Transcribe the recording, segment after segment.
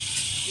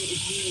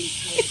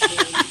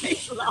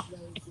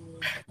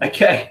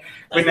Okay,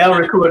 we're now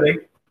recording.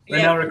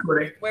 We're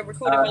recording. We're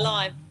recording. We're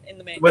live in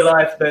the mix. We're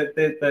live.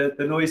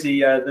 The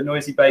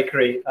noisy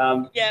bakery.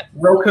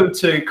 Welcome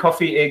to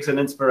Coffee, Eggs, and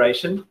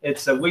Inspiration.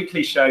 It's a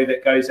weekly show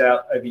that goes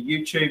out over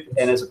YouTube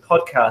and as a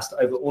podcast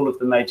over all of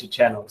the major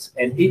channels.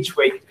 And each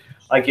week,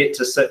 I get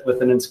to sit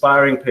with an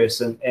inspiring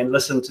person and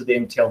listen to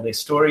them tell their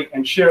story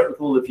and share it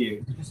with all of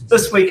you.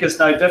 This week is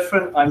no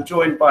different. I'm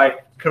joined by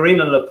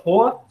Karina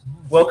Lepore.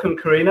 Welcome,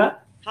 Karina.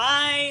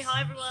 Hi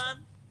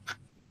everyone.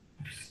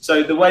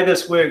 So the way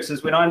this works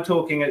is when I'm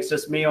talking, it's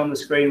just me on the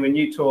screen. When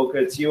you talk,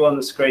 it's you on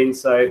the screen.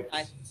 So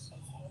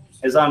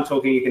as I'm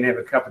talking, you can have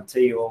a cup of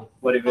tea or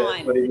whatever.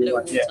 Whatever you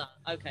want. Yeah.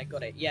 Okay,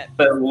 got it. Yeah.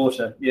 Bit of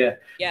water. Yeah.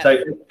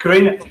 So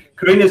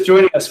Karina's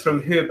joining us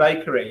from her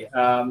bakery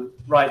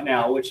right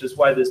now, which is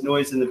why there's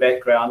noise in the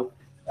background.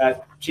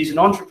 She's an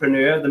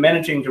entrepreneur, the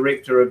managing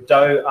director of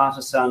Dough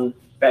Artisan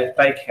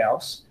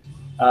Bakehouse,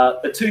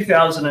 the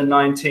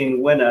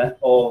 2019 winner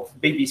of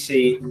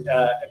BBC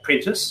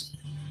Apprentice.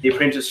 The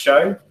Apprentice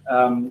show.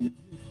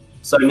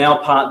 So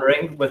now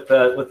partnering with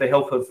the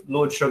help of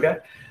Lord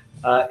Sugar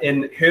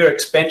in her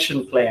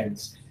expansion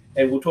plans,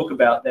 and we'll talk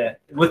about that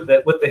with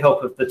the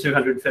help of the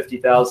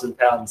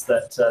 £250,000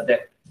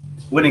 that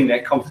winning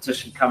that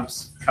competition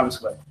comes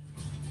with.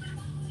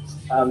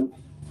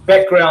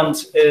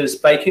 Background is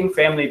baking,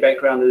 family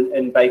background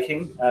in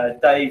baking.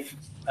 Dave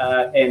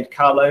and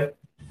Carlo,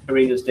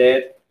 Karina's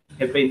dad,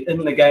 have been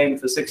in the game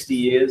for 60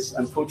 years.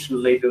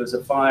 Unfortunately, there was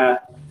a fire,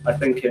 I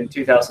think, in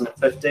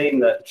 2015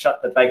 that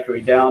shut the bakery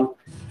down.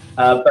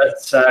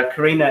 But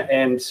Karina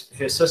and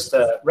her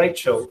sister,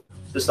 Rachel,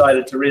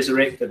 decided to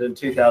resurrect it in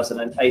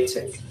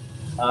 2018.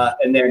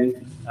 And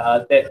then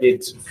that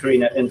led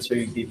Karina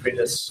into the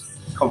Apprentice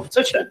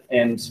competition.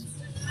 And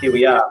here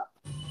we are.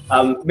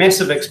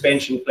 Massive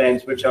expansion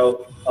plans, which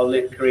I'll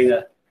let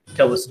Karina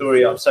tell the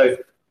story of. So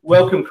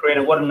welcome,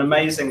 Karina. What an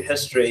amazing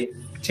history.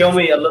 Tell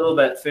me a little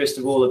bit, first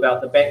of all, about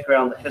the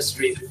background, the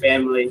history, the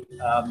family,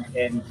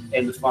 and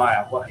the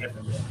fire. What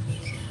happened there?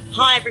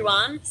 Hi,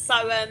 everyone. So,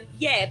 a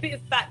bit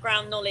of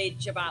background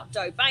knowledge about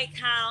Dough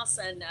Bakehouse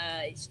and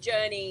its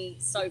journey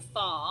so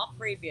far,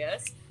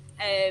 previous.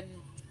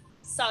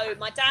 So,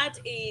 my dad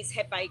is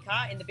head baker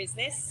in the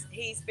business.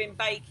 He's been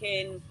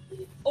baking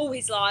all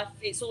his life.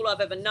 It's all I've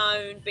ever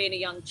known, being a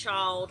young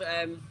child.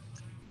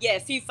 A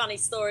few funny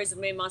stories of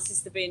me and my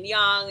sister being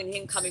young and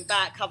him coming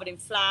back covered in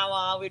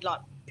flour. We'd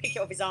pick it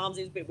off his arms.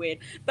 It was a bit weird,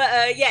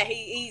 but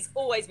he's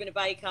always been a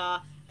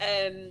baker,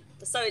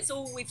 so it's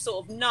all we've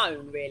sort of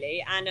known,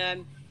 really.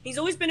 And he's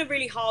always been a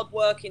really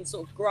hard-working,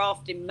 sort of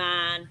grafting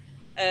man.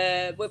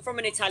 We're from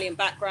an Italian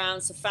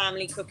background, so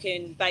family,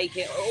 cooking,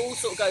 baking, it all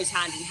sort of goes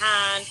hand in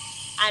hand.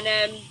 And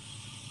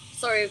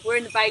we're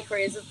in the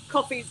bakery. Some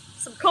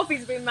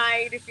coffee's been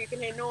made, if you can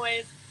hear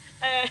noise.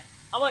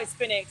 I won't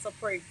spin it because I'll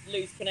probably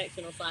lose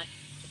connection or something.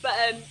 But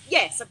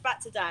so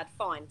back to Dad,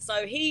 fine.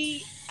 So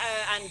he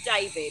and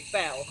David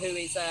Bell, who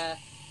is a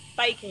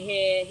baker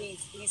here,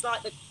 he's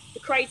like the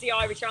crazy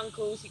Irish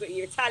uncles. You've got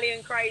your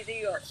Italian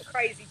crazy, you've got the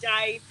crazy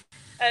Dave.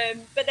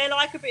 But they're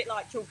like a bit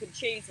like chalk and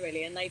cheese,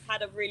 really. And they've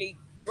had a really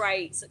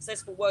great,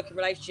 successful working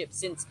relationship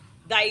since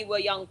they were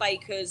young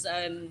bakers.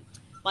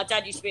 My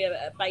dad used to be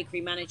a bakery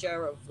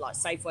manager of like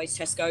Safeways,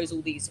 Tesco's,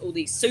 all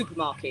these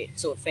supermarket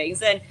sort of things.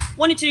 Then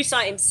wanted to do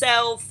something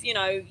himself.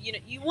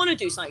 You want to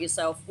do something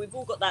yourself. We've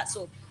all got that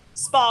sort of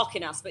spark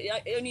in us, but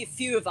only a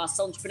few of us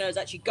entrepreneurs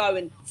actually go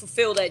and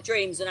fulfill their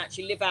dreams and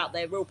actually live out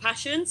their real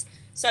passions.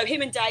 So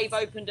him and Dave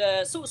opened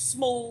a sort of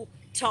small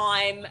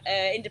time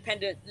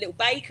independent little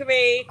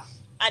bakery,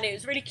 and it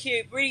was really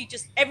cute, really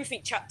just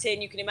everything chucked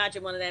in. You can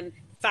imagine one of them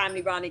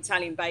family run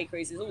Italian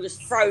bakeries is all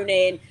just thrown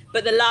in,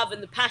 but the love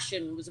and the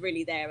passion was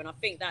really there, and I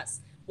think that's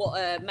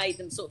what made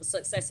them sort of a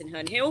success in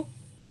Herne Hill.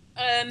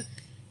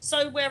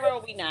 So where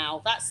are we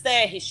now? That's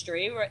their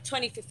history. We're at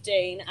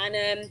 2015,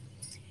 and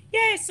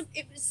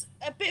it was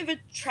a bit of a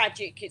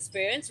tragic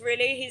experience,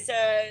 really. His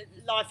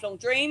lifelong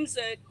dreams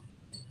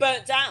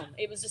burnt down.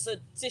 It was just a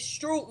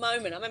distraught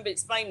moment. I remember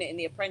explaining it in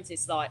The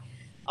Apprentice,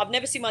 I've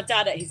never seen my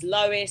dad at his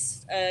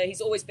lowest.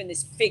 He's always been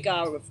this figure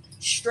of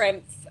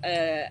strength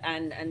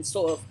and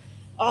sort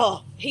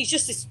of, he's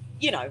just this,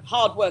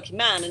 hard-working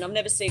man. And I've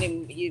never seen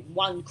him,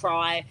 one,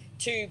 cry,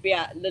 two, be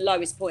at the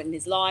lowest point in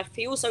his life.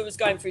 He also was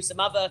going through some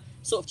other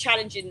sort of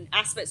challenging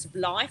aspects of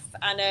life.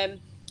 And,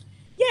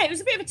 it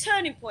was a bit of a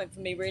turning point for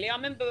me, really. I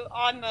remember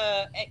I'm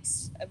an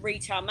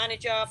ex-retail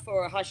manager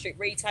for a high street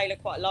retailer,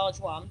 quite a large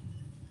one.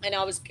 And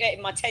I was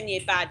getting my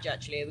 10-year badge,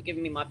 actually. They were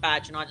giving me my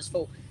badge, and I just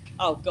thought,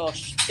 oh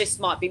gosh, this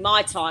might be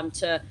my time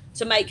to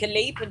make a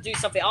leap and do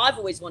something I've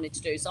always wanted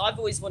to do. So I've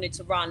always wanted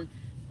to run.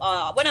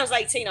 When I was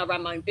 18, I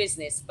ran my own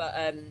business, but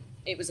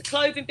it was a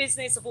clothing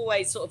business. I've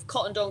always sort of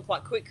cottoned on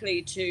quite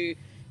quickly to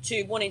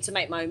wanting to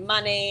make my own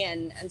money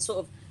and sort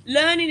of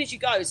learning as you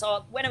go.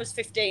 So when I was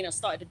 15, I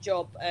started a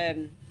job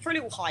for a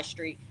little high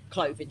street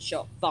clothing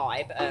shop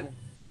vibe.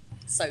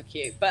 So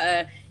cute.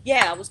 But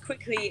I was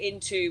quickly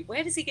into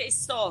where does he get his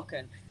stock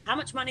and how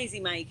much money is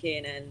he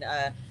making, and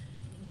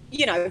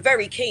you know,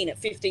 very keen at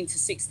 15 to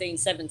 16,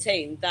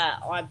 17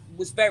 that I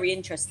was very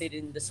interested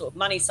in the sort of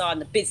money side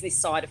and the business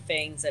side of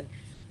things, and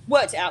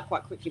worked it out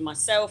quite quickly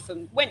myself,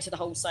 and went to the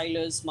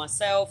wholesalers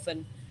myself,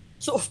 and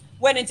sort of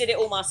went and did it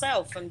all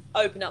myself, and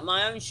opened up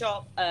my own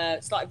shop,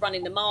 started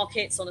running the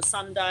markets on a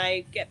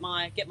Sunday, get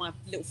my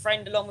little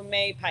friend along with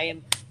me, pay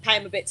him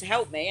a bit to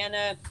help me,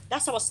 and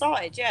that's how I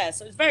started. Yeah,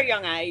 so it was a very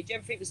young age,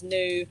 everything was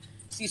new,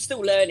 so you're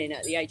still learning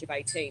at the age of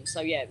 18.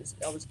 So yeah,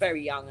 I was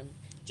very young and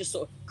just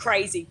sort of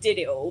crazy, did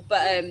it all.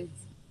 But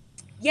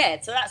yeah,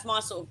 so that's my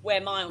sort of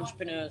where my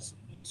entrepreneurs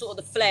sort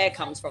of the flair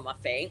comes from. I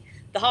think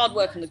the hard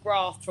work and the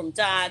graft from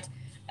dad.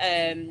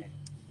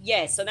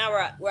 Yeah, so now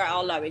we're at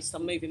our lowest.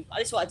 I'm moving.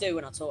 This is what I do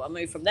when I talk. I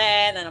move from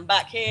there, then I'm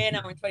back here.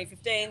 Now we're in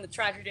 2015, the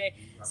tragedy.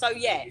 So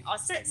yeah, I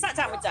sat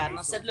down with dad and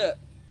I said, look,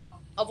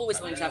 I've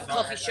always wanted to have a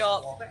coffee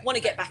shop, want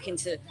to get back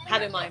into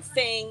having my own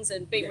things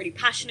and being really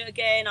passionate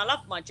again. I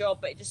loved my job,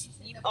 but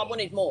I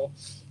wanted more.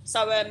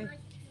 So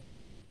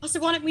I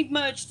said, why don't we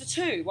merge the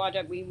two? Why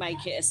don't we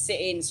make it a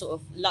sit-in sort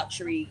of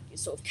luxury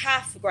sort of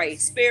cafe, great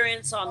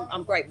experience?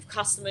 I'm great with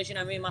customers, you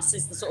know, me and my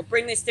sister sort of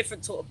bring this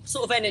different sort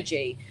of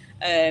energy.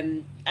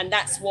 And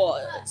that's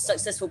what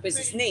successful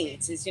business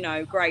needs is, you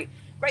know, great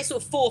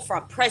sort of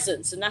forefront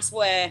presence. And that's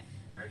where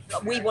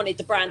we wanted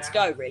the brand to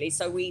go, really.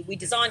 So we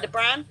designed a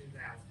brand.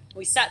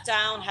 We sat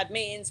down, had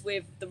meetings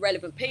with the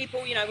relevant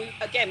people. You know,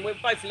 we're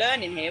both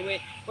learning here.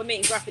 We're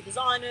meeting graphic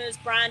designers,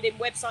 branding,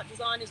 website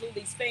designers, all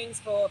these things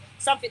for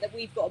something that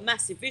we've got a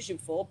massive vision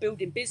for,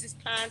 building business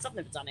plans. I've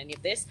never done any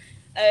of this.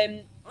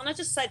 And I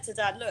just said to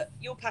Dad, look,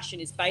 your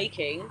passion is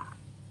baking.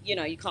 You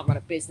know, you can't run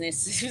a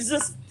business. It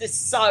was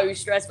just so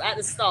stressful. At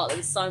the start, there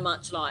was so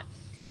much like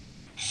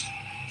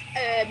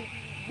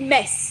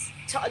mess,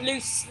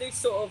 loose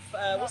sort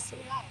of,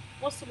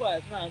 what's the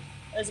word? No,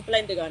 there's a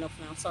blender going off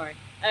now, sorry.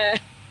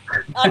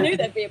 I knew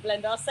there'd be a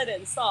blender. I said it at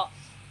the start.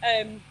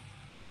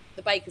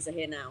 The bakers are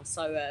here now,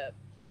 so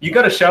you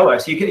got to show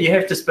us. You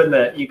have to spin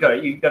that. You got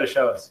to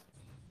show us.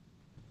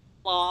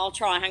 Well, I'll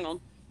try. Hang on.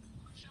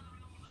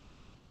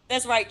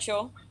 There's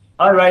Rachel.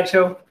 Hi,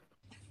 Rachel.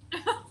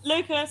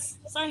 Lucas,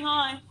 say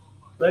hi.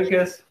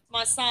 Lucas.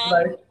 My son.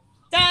 Hello.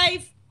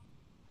 Dave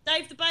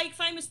the Bake,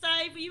 famous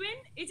Dave. Are you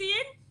in? Is he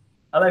in?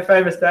 Hello,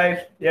 famous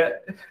Dave. Yeah.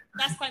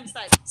 That's famous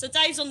Dave. So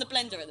Dave's on the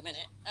blender at the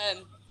minute.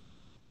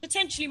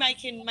 Potentially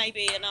making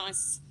maybe a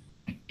nice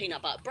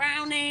peanut butter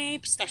brownie,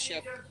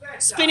 pistachio,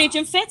 spinach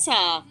and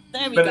feta.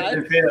 There we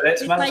go.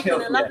 That's much making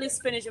healthier. A lovely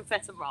spinach and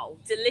feta roll.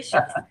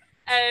 Delicious.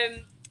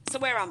 So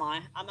where am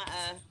I? I'm at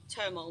a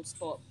turmoil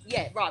spot.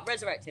 Yeah, right,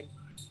 resurrecting.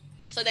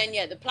 So then,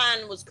 yeah, the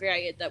plan was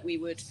created that we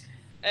would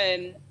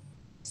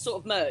sort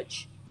of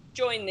merge,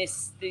 join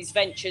these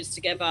ventures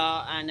together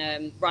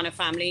and run a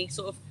family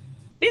sort of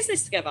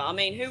business together. I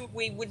mean,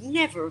 we would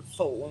never have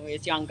thought when we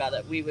was younger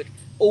that we would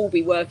all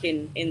be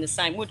working in the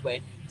same, would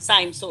we?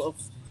 Same sort of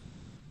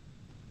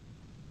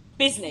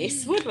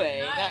business, would we?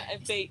 No.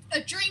 That'd be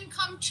a dream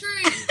come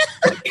true.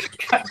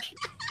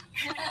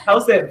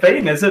 How's that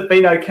been? Has it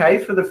been okay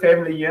for the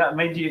family? Yeah, I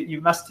mean,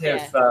 you must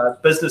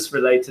have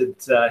business-related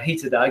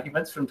heated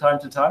arguments from time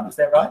to time. Is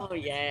that right? Oh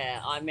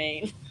yeah, I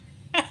mean,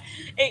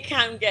 it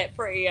can get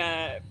pretty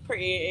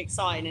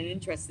exciting and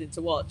interesting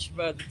to watch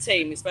for the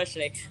team,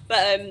 especially.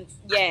 But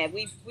yeah,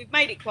 we've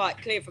made it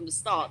quite clear from the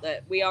start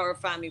that we are a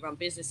family-run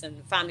business,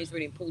 and family is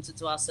really important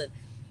to us. And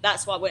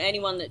that's why when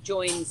anyone that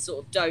joins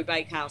sort of Dough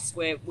Bakehouse,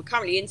 we're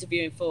currently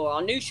interviewing for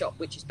our new shop,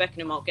 which is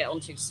Beckenham. I'll get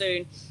onto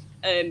soon.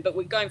 But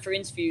we're going for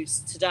interviews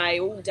today,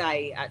 all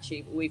day,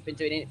 actually. We've been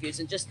doing interviews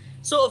and just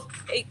sort of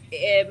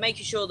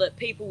making sure that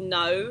people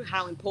know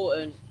how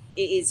important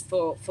it is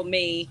for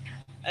me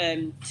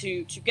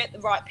to get the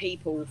right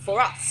people for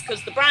us,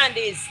 because the brand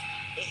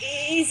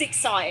is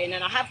exciting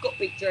and I have got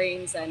big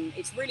dreams, and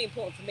it's really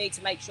important for me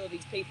to make sure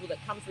these people that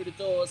come through the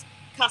doors,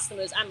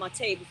 customers and my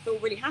team, feel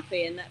really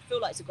happy and that feel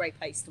like it's a great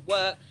place to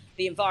work.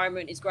 The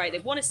environment is great. They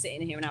want to sit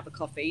in here and have a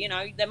coffee. You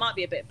know, there might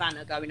be a bit of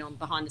banter going on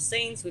behind the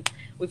scenes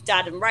with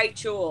Dad and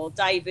Rachel or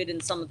David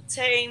and some of the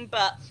team,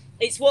 but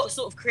it's what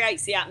sort of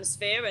creates the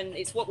atmosphere, and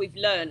it's what we've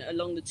learned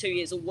along the 2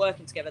 years of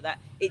working together that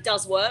it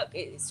does work.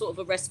 It's sort of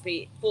a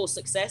recipe for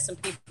success,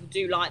 and people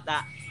do like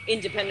that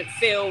independent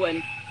feel,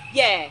 and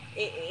yeah,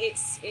 it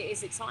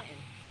is exciting.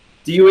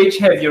 Do you each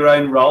have your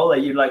own role? Are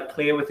you like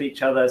clear with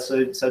each other?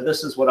 So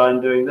this is what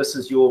I'm doing. This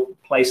is your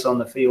place on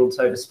the field,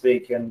 so to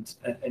speak, and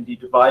do you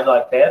divide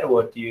like that,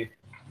 or do you?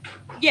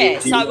 Yeah.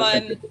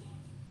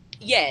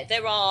 Yeah,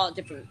 there are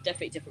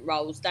definitely different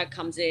roles. Dad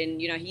comes in,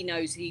 you know, he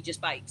knows he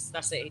just bakes.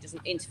 That's it. He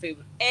doesn't interfere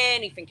with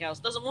anything else.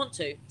 Doesn't want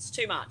to. It's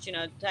too much, you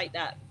know. Take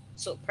that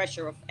sort of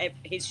pressure off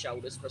his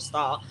shoulders for a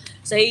start.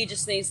 So he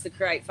just needs to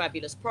create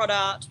fabulous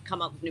product,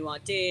 come up with new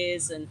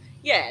ideas, and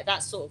yeah,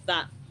 that's sort of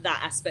that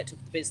aspect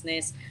of the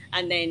business.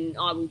 And then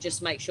I will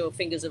just make sure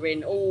fingers are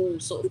in all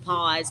sort of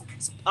pies.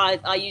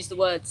 I use the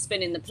word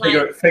spinning the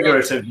plate.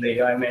 Figuratively,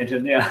 I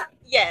imagine, yeah.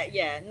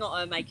 Yeah,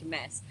 not making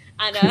mess.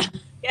 And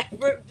yeah,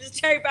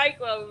 just Cherry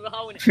Bakewell with a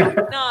hole in it.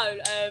 No,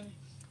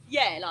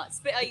 yeah, like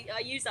I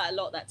use that a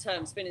lot, that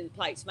term, spinning the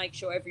plate, to make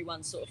sure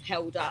everyone's sort of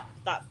held up.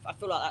 That I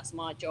feel like that's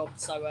my job.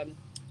 So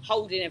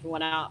holding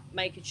everyone up,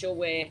 making sure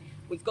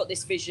we've got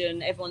this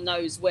vision, everyone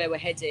knows where we're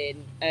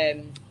heading.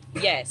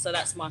 Yeah, so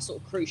that's my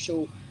sort of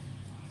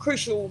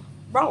crucial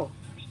role.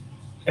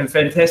 And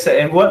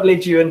fantastic. And what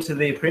led you into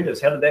The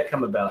Apprentice? How did that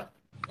come about?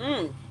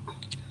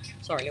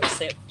 Sorry, little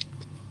sip.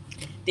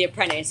 The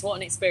Apprentice, what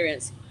an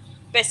experience.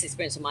 Best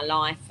experience of my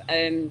life.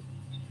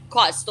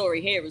 Quite a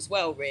story here as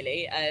well,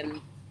 really.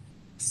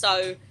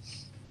 So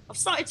I've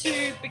started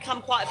to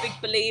become quite a big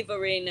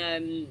believer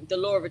in the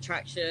law of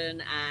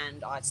attraction,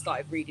 and I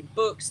started reading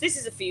books. This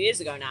is a few years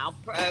ago now,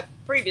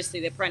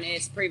 previously The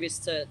Apprentice, previous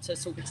to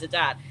talking to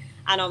Dad.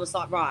 And I was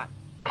like, right.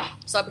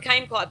 So I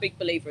became quite a big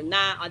believer in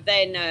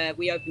that.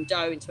 We opened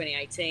Dough in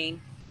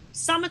 2018.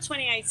 Summer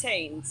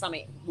 2018,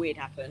 something weird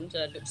happened,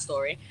 a little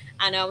story.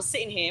 And I was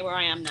sitting here where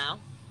I am now.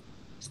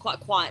 It was quite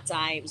a quiet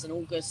day. It was in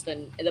August,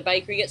 and the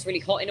bakery gets really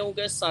hot in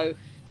August. So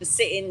the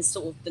sit-ins,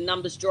 sort of the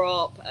numbers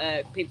drop.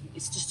 People,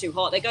 it's just too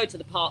hot. They go to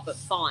the park, but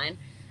fine.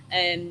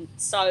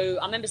 So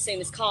I remember seeing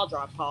this car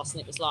drive past,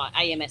 and it was like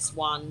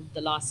AMS1,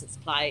 the license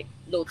plate,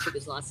 Lord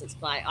Sugar's license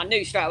plate. I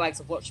knew straight away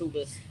because I've watched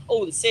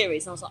all the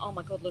series, and I was like, oh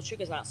my God, Lord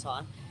Sugar's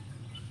outside.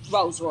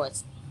 Rolls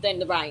Royce, then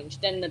the Range,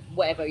 then the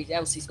whatever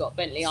else he's got,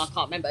 Bentley, I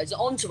can't remember. It's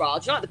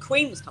Entourage, like the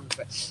Queen was coming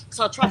through.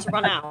 So I tried to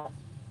run out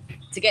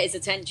to get his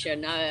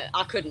attention.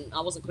 I couldn't,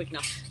 I wasn't quick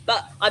enough.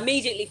 But I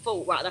immediately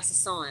thought, right, that's a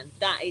sign.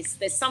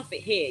 There's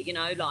something here, you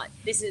know, like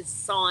this is a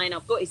sign.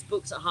 I've got his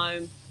books at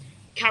home.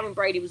 Karen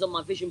Brady was on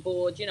my vision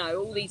board, you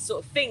know, all these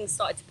sort of things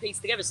started to piece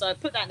together. So I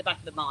put that in the back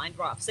of the mind,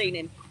 right, I've seen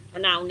him, I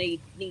now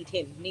need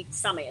him, need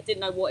something. I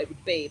didn't know what it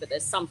would be, but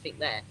there's something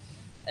there.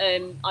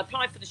 I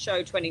applied for the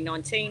show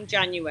 2019,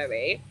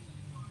 January.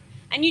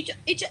 And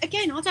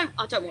again,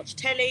 I don't watch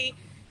telly,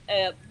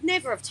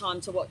 never have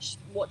time to watch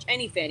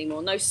anything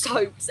anymore, no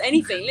soaps,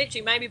 anything,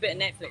 literally maybe a bit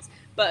of Netflix,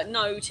 but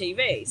no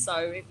TV. So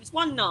it was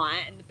one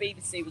night and the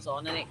BBC was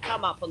on and it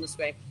come up on the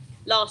screen.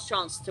 Last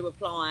chance to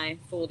apply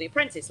for The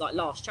Apprentice, like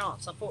last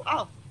chance. I thought,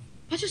 oh,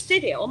 I just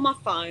did it on my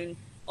phone,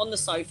 on the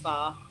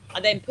sofa. I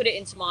then put it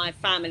into my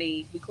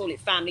family, we call it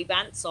Family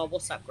Bants, our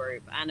WhatsApp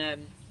group.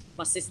 And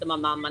my sister, my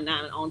mum, my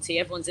nan, and auntie,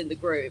 everyone's in the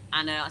group.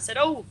 And I said,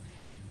 oh,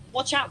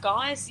 watch out,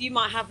 guys. You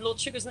might have Lord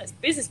Sugar's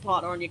next business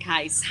partner on your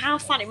case. How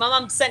funny. My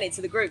mum sent it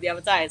to the group the other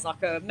day. It's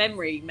like a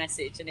memory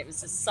message. And it was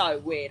just so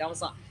weird. I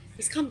was like,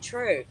 it's come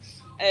true.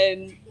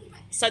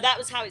 So that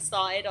was how it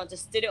started. I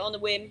just did it on a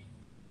whim.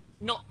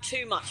 Not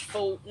too much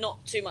thought,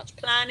 not too much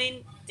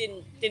planning.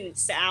 Didn't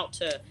set out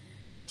to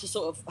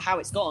sort of how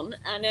it's gone.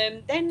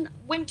 And then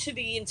went to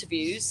the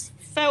interviews.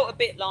 Felt a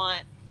bit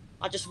like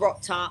I just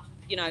rocked up,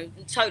 you know,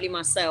 totally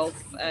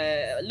myself.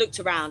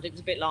 Looked around. It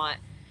was a bit like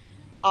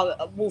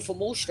Wolf on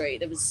Wall Street.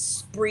 There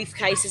was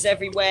briefcases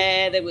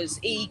everywhere. There was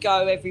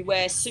ego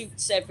everywhere.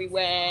 Suits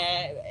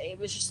everywhere. It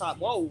was just like,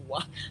 whoa!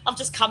 I've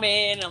just come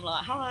in. I'm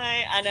like,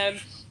 hi,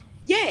 and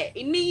yeah,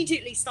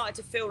 immediately started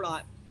to feel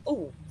like,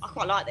 oh, I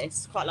quite like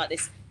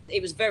this.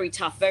 It was very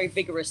tough, very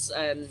vigorous.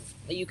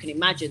 You can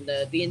imagine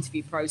the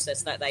interview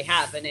process that they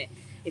have, and it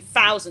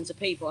thousands of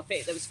people. I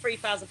think there was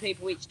 3,000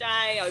 people each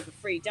day over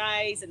 3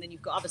 days, and then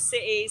you've got other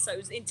cities. So it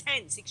was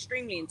intense,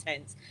 extremely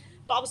intense.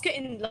 But I was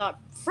getting like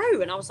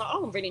through, and I was like,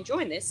 oh, I'm really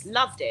enjoying this.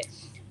 Loved it.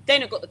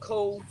 Then I got the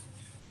call.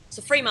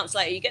 So 3 months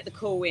later, you get the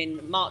call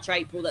in March,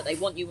 April that they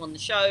want you on the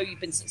show. You've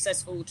been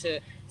successful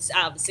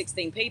out of the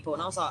 16 people,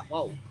 and I was like,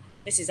 whoa,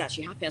 this is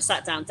actually happening. I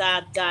sat down,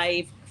 Dad,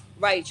 Dave,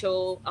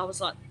 Rachel. I was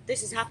like,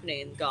 this is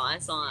happening,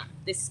 guys. Like,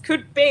 this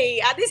could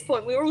be. At this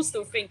point, we were all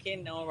still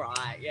thinking, all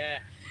right, yeah,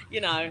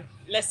 you know,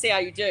 let's see how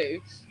you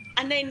do.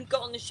 And then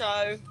got on the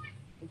show.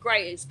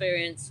 Great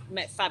experience.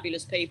 Met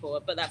fabulous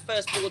people. But that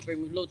first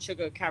boardroom with Lord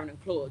Sugar, Karen,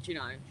 and Claude, you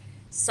know,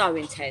 so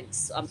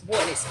intense.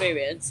 What an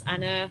experience.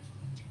 And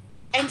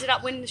ended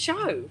up winning the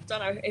show. Don't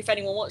know if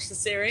anyone watched the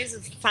series.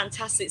 It's a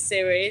fantastic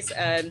series.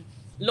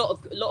 Lot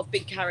of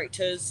big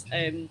characters.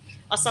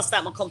 I sussed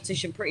out my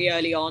competition pretty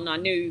early on. I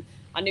knew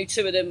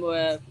 2 of them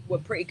were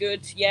pretty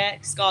good. Yeah,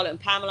 Scarlett and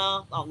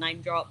Pamela. I'll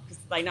name drop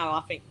because they know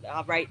I think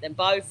I rate them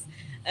both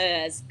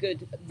as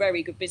good,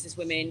 very good business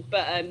women.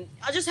 But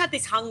I just had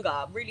this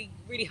hunger, really,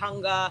 really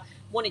hunger.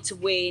 Wanted to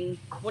win.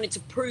 Wanted to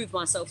prove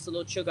myself to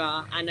Lord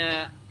Sugar,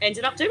 and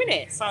ended up doing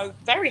it. So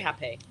very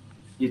happy.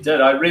 You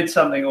did. I read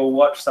something or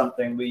watched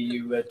something where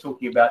you were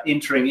talking about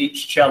entering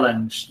each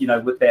challenge, you know,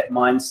 with that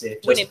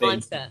mindset. Winning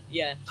mindset.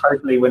 Yeah.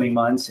 Totally winning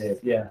mindset.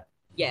 Yeah.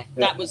 Yeah,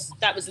 that was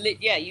lit.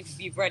 Yeah,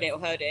 you've read it or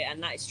heard it,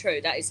 and that is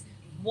true. That is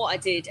what I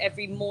did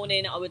every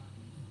morning.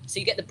 So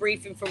you get the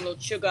briefing from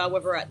Lord Sugar,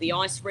 whether at the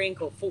ice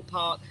rink or Fort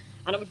Park,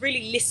 and I would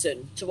really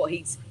listen to what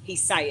he's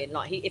saying.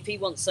 Like if he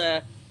wants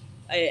a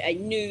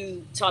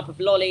new type of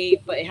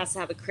lolly, but it has to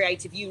have a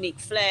creative, unique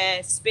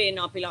flair, spin,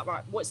 I'd be like,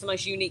 right, what's the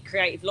most unique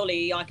creative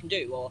lolly I can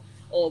do,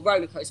 or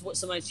roller coaster?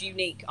 What's the most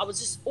unique? I was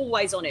just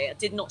always on it. I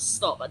did not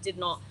stop. I did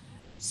not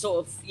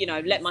sort of, you know,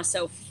 let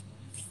myself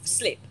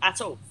slip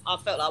at all. I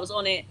felt like I was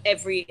on it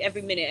every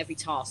minute, every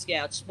task.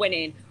 Yeah, I just went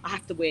in. I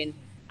have to win,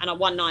 and I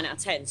won 9 out of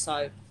 10.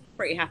 So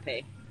pretty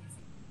happy.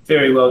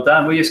 Very well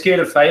done. Were you scared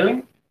of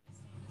failing?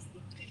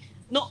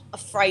 not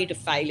afraid of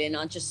failing.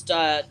 I just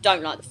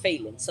don't like the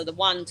feeling. So the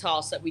one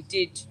task that we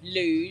did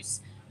lose,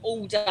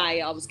 all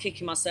day I was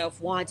kicking myself.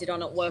 Why did I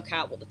not work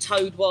out what the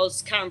toad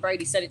was? Karen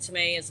Brady said it to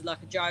me as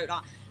like a joke,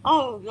 like,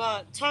 oh,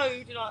 like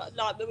toad,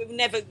 like we would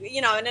never,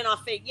 you know. And then I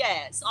think,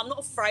 yes, I'm not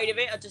afraid of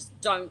it. I just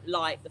don't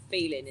like the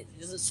feeling. It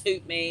doesn't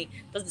suit me.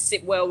 It doesn't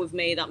sit well with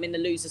me that I'm in the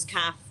loser's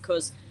calf,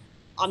 because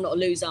I'm not a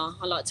loser.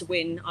 I like to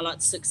win. I like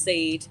to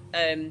succeed.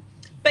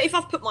 But if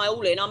I've put my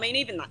all in, I mean,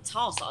 even that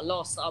task that I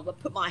lost, I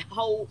put my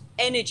whole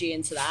energy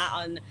into that,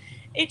 and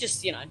it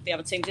just, you know, the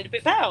other team did a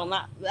bit better on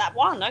that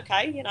one.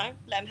 Okay, you know,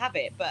 let them have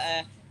it. But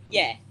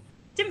yeah,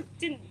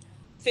 didn't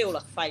feel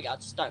like a failure. I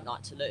just don't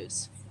like to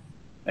lose.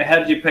 How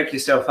did you pick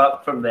yourself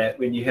up from that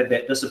when you had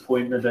that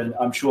disappointment, and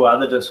I'm sure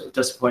other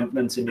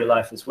disappointments in your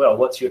life as well?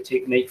 What's your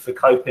technique for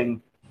coping,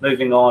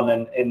 moving on,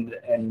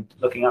 and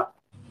looking up?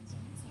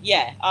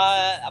 Yeah,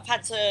 I've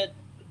had to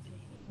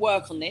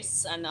work on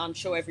this, and I'm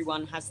sure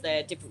everyone has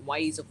their different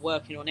ways of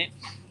working on it.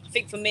 I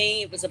think for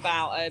me it was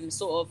about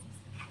sort of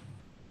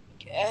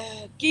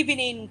giving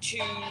in to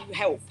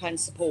help and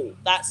support.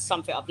 That's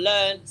something I've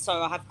learned.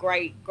 So I have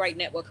great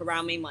network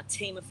around me. My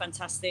team are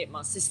fantastic.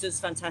 My sister's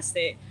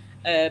fantastic.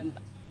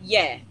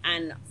 Yeah,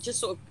 and just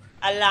sort of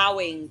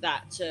allowing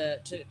that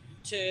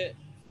to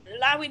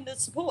allowing the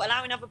support,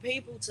 allowing other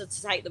people to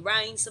take the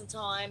reins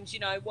sometimes. You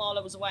know, while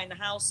I was away in the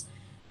house,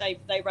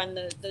 they ran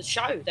the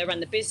show, they ran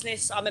the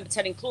business. I remember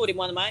telling Claude in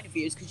one of my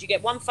interviews, because you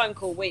get one phone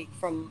call a week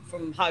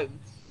from home.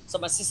 So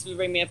my sister would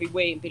ring me every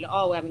week and be like,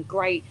 oh, we're having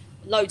great,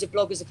 loads of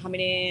bloggers are coming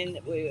in,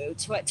 we're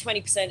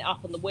 20%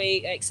 up on the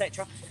week,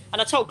 etc.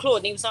 And I told Claude,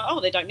 and he was like,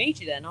 oh, they don't need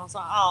you then. I was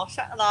like, oh,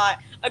 like,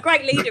 a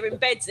great leader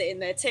embeds it in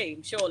their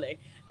team, surely.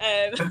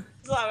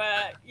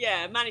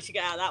 Yeah, managed to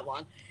get out of that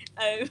one.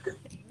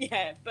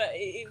 Yeah, but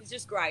it was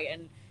just great.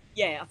 And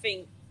yeah, I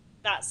think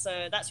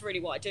that's really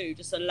what I do,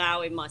 just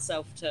allowing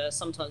myself to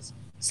sometimes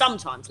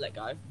let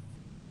go.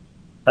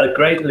 A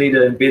great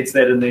leader embeds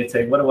that in their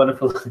team. What a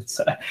wonderful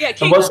insight. Yeah,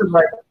 and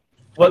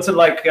what's it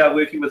like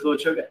working with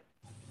Lord Sugar?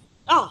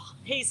 Oh,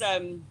 he's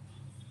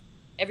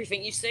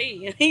everything you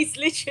see. He's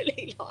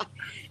literally like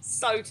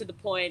so to the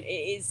point.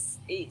 It's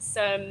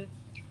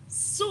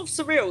sort of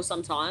surreal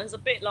sometimes, a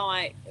bit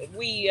like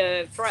we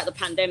throughout the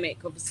pandemic,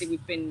 obviously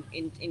we've been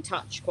in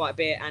touch quite a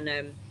bit,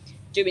 and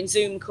doing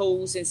Zoom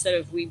calls instead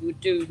of, we would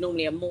do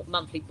normally a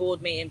monthly board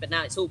meeting, but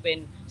now it's all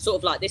been sort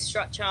of like this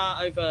structure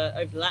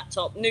over the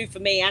laptop. New for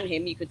me and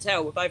him, you could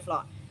tell we're both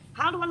like,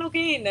 how do I log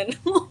in and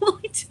what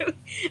do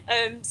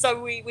I do?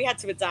 So we had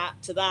to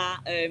adapt to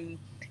that.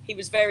 He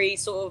was very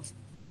sort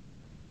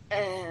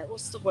of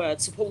what's the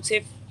word,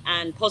 supportive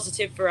and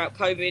positive throughout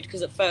COVID,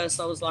 because at first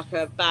I was like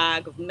a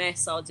bag of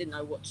mess. I didn't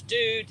know what to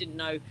do, didn't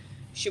know,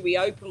 should we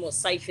open, what's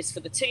safest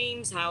for the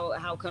teams,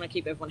 how can I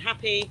keep everyone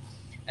happy?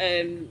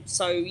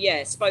 So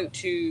yeah, spoke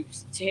to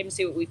him,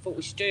 see what we thought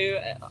we should do.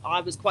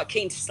 I was quite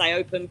keen to stay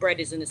open. Bread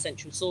is an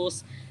essential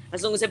source,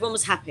 as long as everyone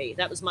was happy.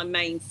 That was my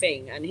main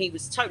thing, and he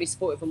was totally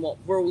supportive on what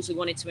rules we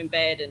wanted to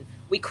embed, and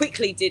we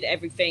quickly did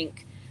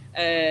everything.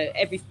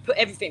 Put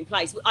everything in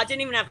place. I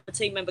didn't even have a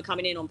team member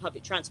coming in on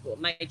public transport.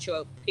 Made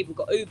sure people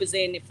got Ubers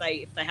in if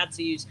they had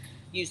to use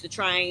the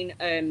train.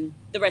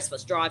 The rest of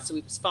us drive, so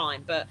it was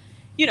fine. But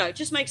you know,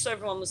 just make sure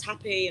everyone was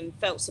happy and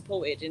felt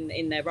supported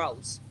in their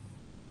roles.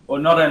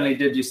 Well, not only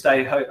did you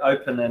stay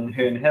open in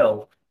Herne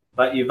Hill,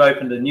 but you've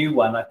opened a new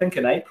one, I think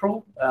in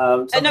April.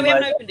 No, we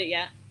haven't opened it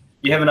yet.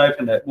 You haven't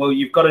opened it. Well,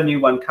 you've got a new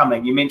one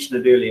coming. You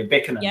mentioned it earlier,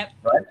 Beckenham, yep.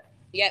 Right?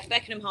 Yeah,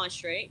 Beckenham High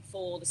Street,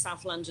 for the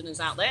South Londoners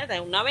out there.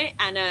 They'll know it.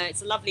 And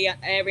it's a lovely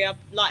area,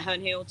 like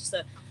Herne Hill, just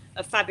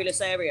a fabulous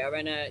area.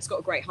 And it's got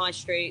a great high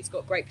street. It's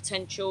got great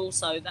potential.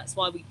 So that's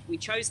why we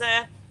chose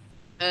there.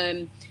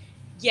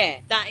 Yeah,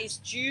 that is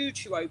due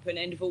to open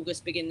end of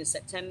August, beginning of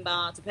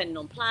September, depending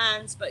on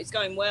plans. But it's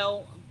going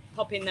well.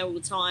 Pop in there all the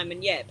time.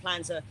 And yeah,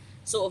 plans are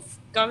sort of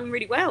going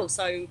really well.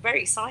 So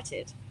very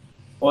excited.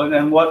 Well,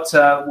 and what's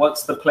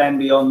the plan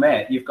beyond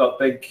that? You've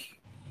got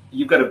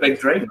a big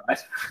dream, right?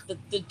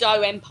 The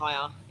dough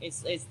empire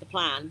is the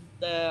plan.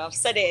 I've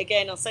said it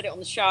again. I said it on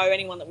the show.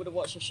 Anyone that would have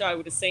watched the show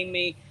would have seen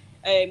me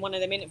in one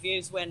of them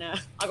interviews when I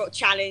got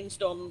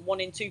challenged on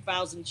wanting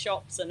 2,000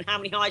 shops and how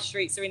many high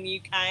streets are in the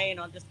UK, and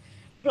I just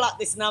plucked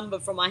this number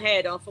from my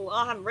head. I thought,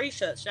 I haven't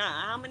researched that.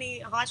 How many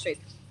high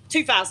streets?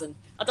 2,000.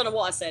 I don't know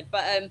what I said,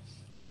 but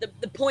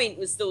the point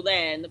was still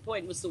there, and the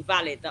point was still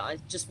valid, that I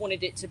just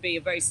wanted it to be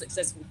a very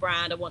successful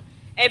brand. I want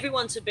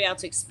everyone to be able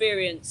to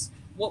experience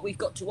what we've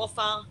got to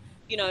offer.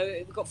 You know,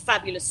 we've got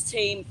fabulous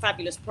team,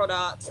 fabulous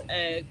product,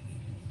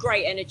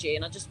 great energy,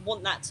 and I just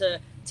want that to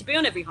be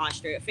on every high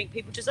street. I think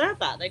people deserve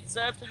that. They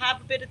deserve to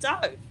have a bit of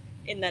dough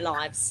in their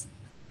lives.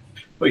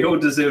 We all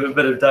deserve a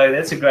bit of dough.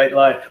 That's a great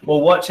line.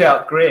 Well, watch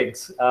out,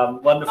 Greggs.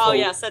 Wonderful. Oh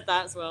yeah, I said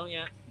that as well.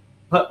 Yeah.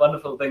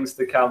 Wonderful things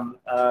to come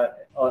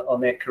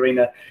on that,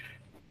 Karina.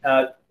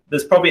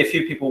 There's probably a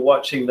few people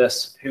watching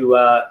this who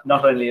are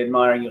not only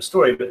admiring your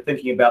story, but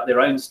thinking about their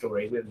own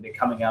story, whether they're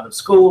coming out of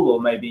school or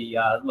maybe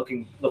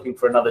looking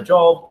for another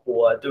job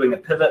or doing a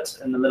pivot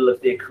in the middle of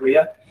their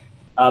career.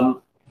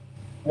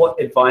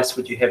 what advice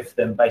would you have for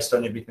them based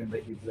on everything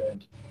that you've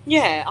learned?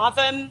 Yeah,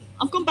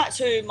 I've gone back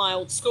to my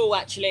old school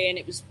actually, and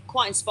it was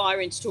quite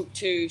inspiring to talk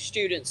to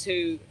students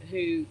who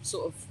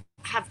sort of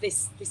have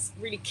this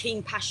really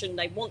keen passion.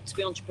 They want to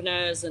be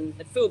entrepreneurs and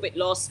they feel a bit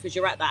lost because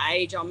you're at that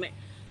age. I mean,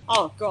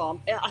 oh God,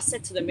 I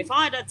said to them, if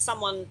I had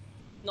someone,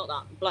 not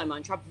that blow my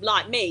own trouble,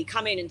 like me,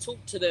 come in and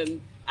talk to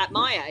them at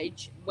my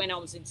age when I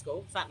was in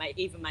school, if that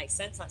even makes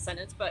sense, that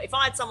sentence. But if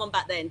I had someone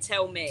back then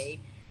tell me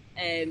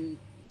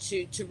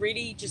to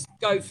really just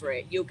go for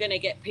it, you're going to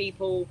get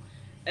people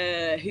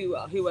who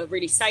are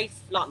really safe,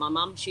 like my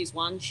mum. She's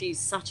one. She's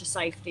such a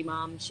safety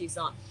mum. She's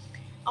like,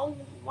 oh,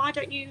 why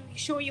don't you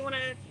sure you want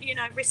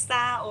to, risk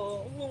that?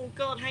 Or, oh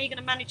God, how are you going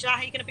to manage that?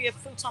 How are you going to be a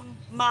full-time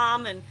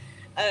mum and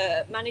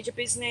manage a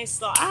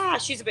business? Like,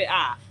 she's a bit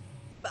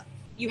but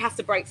you have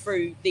to break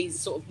through these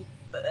sort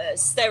of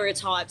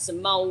stereotypes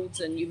and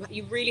molds, and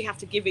you really have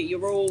to give it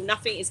your all.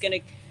 Nothing is going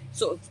to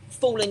sort of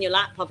fall in your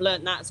lap. I've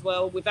learned that as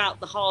well. Without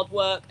the hard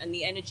work and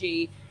the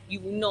energy, you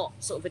will not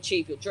sort of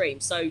achieve your dream.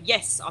 So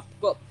yes, I've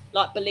got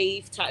like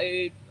Believe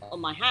tattooed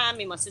on my hand.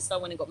 Me and my sister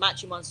went and got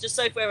matching ones, just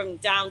so if we're having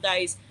down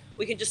days,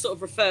 we can just sort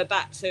of refer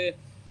back to,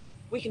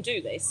 we can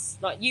do this.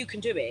 Like, you can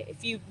do it.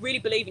 If you really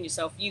believe in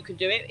yourself, you can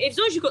do it. As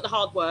long as you've got the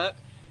hard work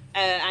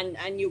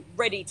and you're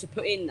ready to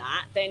put in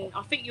that, then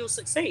I think you'll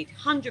succeed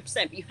 100%.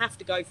 But you have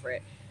to go for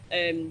it.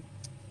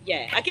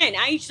 Yeah, again,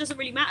 age doesn't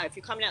really matter if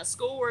you're coming out of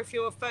school or if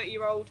you're a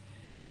 30-year-old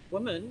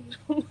woman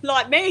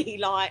like me.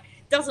 Like,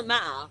 doesn't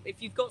matter.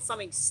 If you've got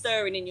something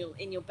stirring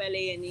in your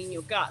belly and in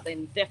your gut,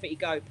 then definitely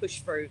go,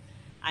 push through,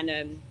 and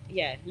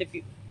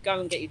go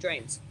and get your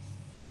dreams.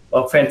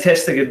 Well,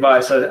 fantastic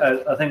advice.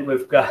 I think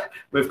we've got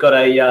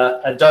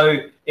a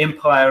dough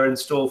empire in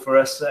store for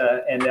us,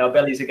 and our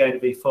bellies are going to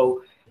be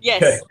full.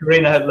 Yes.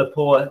 Karina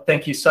Lepore,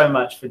 thank you so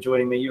much for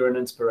joining me. You're an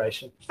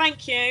inspiration.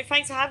 Thank you.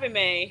 Thanks for having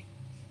me.